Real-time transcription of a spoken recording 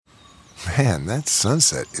Man, that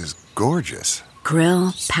sunset is gorgeous.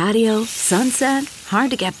 Grill, patio, sunset.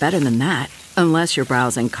 Hard to get better than that. Unless you're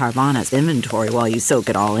browsing Carvana's inventory while you soak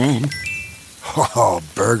it all in. Oh,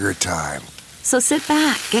 burger time. So sit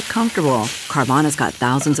back, get comfortable. Carvana's got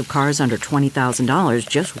thousands of cars under $20,000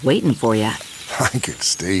 just waiting for you. I could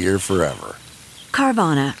stay here forever.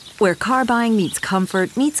 Carvana, where car buying meets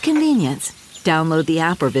comfort meets convenience. Download the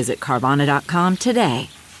app or visit Carvana.com today.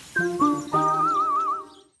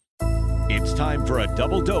 It's time for a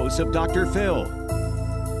double dose of Dr. Phil.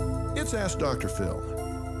 It's Ask Dr. Phil.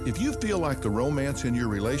 If you feel like the romance in your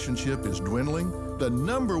relationship is dwindling, the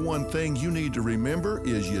number one thing you need to remember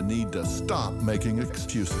is you need to stop making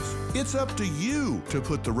excuses. It's up to you to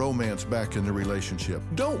put the romance back in the relationship.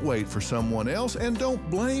 Don't wait for someone else and don't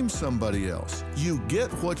blame somebody else. You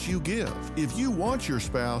get what you give. If you want your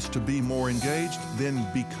spouse to be more engaged, then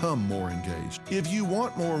become more engaged. If you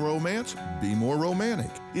want more romance, be more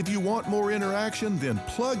romantic. If you want more interaction, then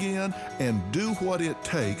plug in and do what it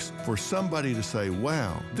takes for somebody to say,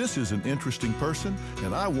 wow, this is an interesting person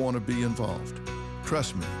and I want to be involved.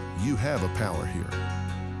 Trust me, you have a power here.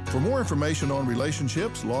 For more information on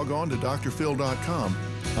relationships, log on to drphil.com.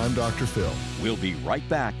 I'm Dr. Phil. We'll be right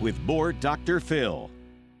back with more Dr. Phil.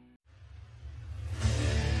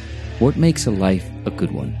 What makes a life a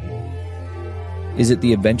good one? Is it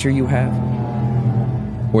the adventure you have?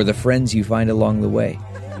 Or the friends you find along the way?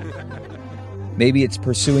 Maybe it's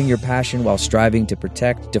pursuing your passion while striving to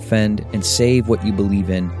protect, defend, and save what you believe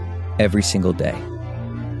in every single day.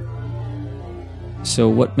 So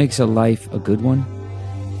what makes a life a good one?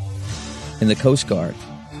 In the Coast Guard,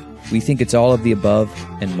 we think it's all of the above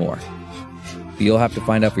and more. But you'll have to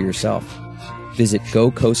find out for yourself. Visit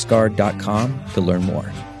gocoastguard.com to learn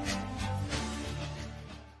more.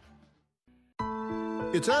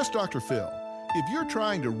 It's Ask Dr. Phil. If you're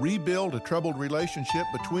trying to rebuild a troubled relationship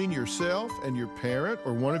between yourself and your parent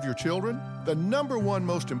or one of your children, the number one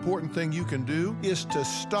most important thing you can do is to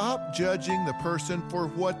stop judging the person for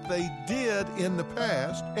what they did in the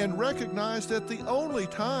past and recognize that the only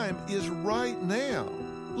time is right now.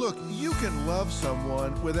 Look, you can love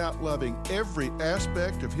someone without loving every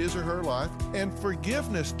aspect of his or her life, and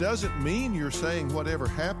forgiveness doesn't mean you're saying whatever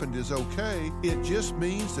happened is okay. It just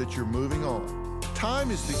means that you're moving on.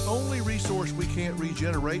 Time is the only resource we can't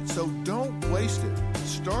regenerate, so don't waste it.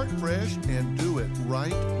 Start fresh and do it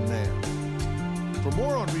right now. For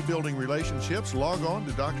more on rebuilding relationships, log on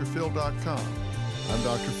to drphil.com. I'm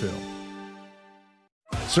Dr. Phil.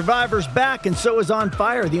 Survivor's back, and so is On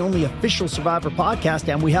Fire, the only official Survivor podcast,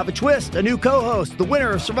 and we have a twist, a new co-host, the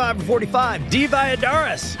winner of Survivor 45, Dee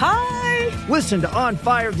Valladares. Hi! Listen to On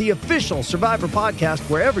Fire, the official Survivor podcast,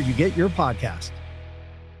 wherever you get your podcast.